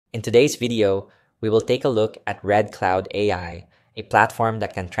In today's video, we will take a look at RecCloud AI, a platform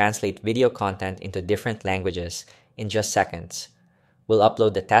that can translate video content into different languages in just seconds. We'll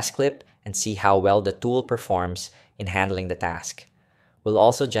upload the test clip and see how well the tool performs in handling the task. We'll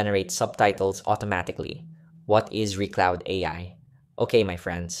also generate subtitles automatically. What is RecCloud AI? Okay, my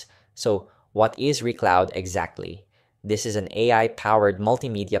friends, so what is RecCloud exactly? This is an AI-powered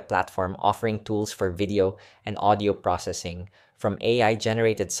multimedia platform offering tools for video and audio processing, from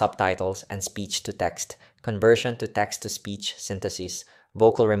AI-generated subtitles and speech-to-text, conversion to text-to-speech synthesis,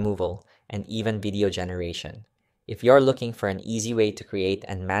 vocal removal, and even video generation. If you're looking for an easy way to create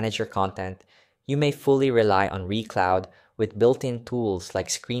and manage your content, you may fully rely on RecCloud with built-in tools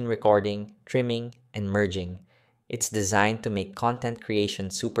like screen recording, trimming, and merging. It's designed to make content creation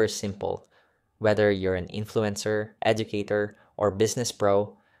super simple. Whether you're an influencer, educator, or business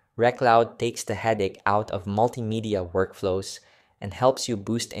pro, RecCloud takes the headache out of multimedia workflows and helps you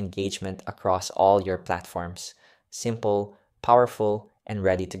boost engagement across all your platforms. Simple, powerful, and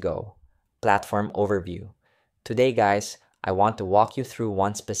ready to go. Platform overview. Today, guys, I want to walk you through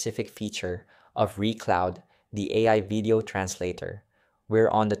one specific feature of RecCloud, the AI video translator. We're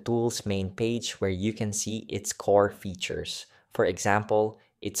on the tool's main page where you can see its core features. For example,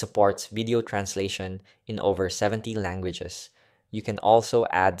 it supports video translation in over 70 languages. You can also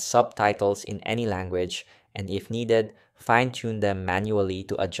add subtitles in any language and, if needed, fine-tune them manually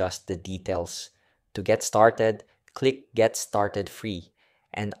to adjust the details. To get started, click Get Started Free,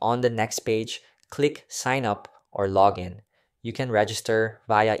 and on the next page, click Sign Up or Log In. You can register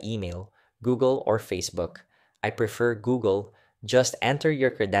via email, Google, or Facebook. I prefer Google. Just enter your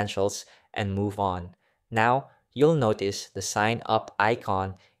credentials and move on. Now, you'll notice the sign up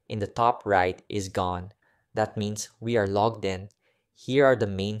icon in the top right is gone. That means we are logged in. Here are the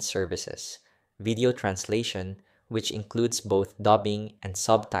main services: video translation, which includes both dubbing and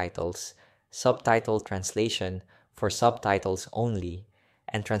subtitles, subtitle translation for subtitles only,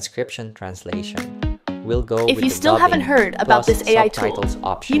 and transcription translation. We'll go If with you the still haven't dubbing heard about plus this AI tool, subtitles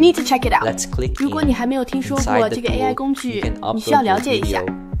option. you need to check it out. Let's click 如果你还没有听说过这个 AI 工具，你需要了解一下。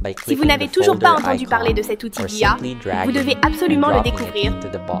Si vous n'avez toujours pas entendu parler de cet outil d'IA, vous devez absolument le découvrir.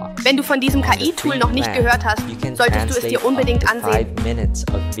 Wenn du von diesem KI-Tool noch nicht gehört hast, solltest du es dir unbedingt ansehen. 5 minutes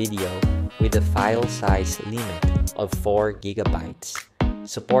of video with a file size limit of 4 gigabytes.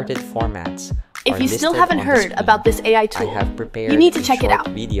 Supported formats. If you still haven't heard about this AI tool, you need to check it out.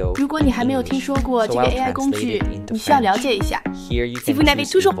 如果你还没有听说过这个 AI 工具，你需要了解一下。Si vous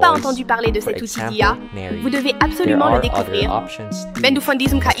n'avez toujours pas entendu parler de cet outil d'IA, vous devez absolument le découvrir. Wenn du von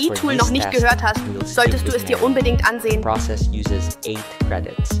diesem KI-Tool noch nicht gehört hast, solltest du es dir unbedingt ansehen. Process uses 8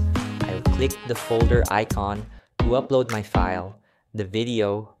 credits. I'll click the folder icon to upload my file. The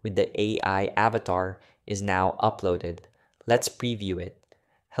video with the AI avatar is now uploaded. Let's preview it.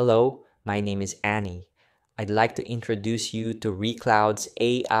 Hello, my name is Annie. I'd like to introduce you to RecCloud's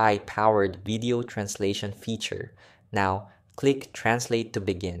AI-powered video translation feature. Now, click Translate to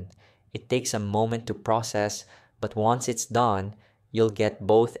begin. It takes a moment to process, but once it's done, you'll get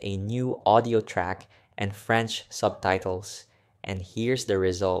both a new audio track and French subtitles. And here's the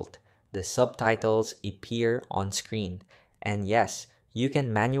result. The subtitles appear on screen. And yes, you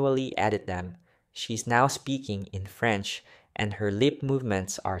can manually edit them. She's now speaking in French, and her lip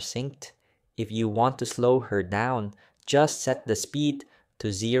movements are synced. If you want to slow her down, just set the speed to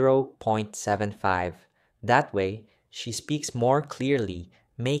 0.75. That way, she speaks more clearly,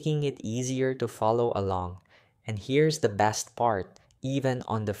 making it easier to follow along. And here's the best part. Even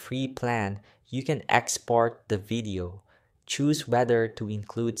on the free plan, you can export the video. Choose whether to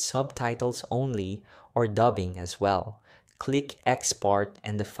include subtitles only or dubbing as well. Click Export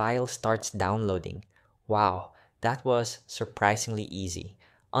and the file starts downloading. Wow, that was surprisingly easy.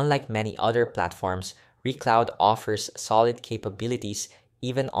 Unlike many other platforms, RecCloud offers solid capabilities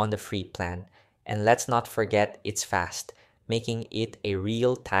even on the free plan. And let's not forget it's fast, making it a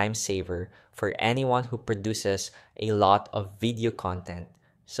real time saver for anyone who produces a lot of video content.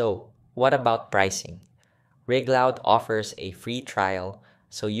 So, what about pricing? RecCloud offers a free trial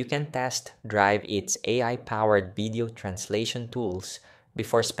so you can test drive its AI-powered video translation tools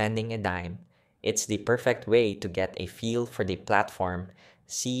before spending a dime. It's the perfect way to get a feel for the platform,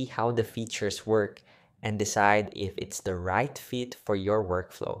 see how the features work, and decide if it's the right fit for your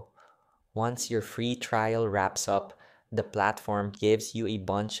workflow. Once your free trial wraps up, the platform gives you a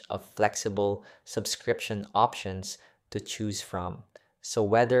bunch of flexible subscription options to choose from. So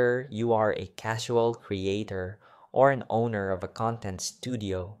whether you are a casual creator or an owner of a content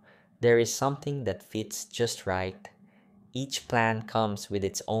studio, there is something that fits just right. Each plan comes with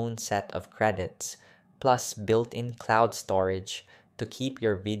its own set of credits, plus built-in cloud storage to keep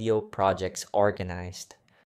your video projects organized.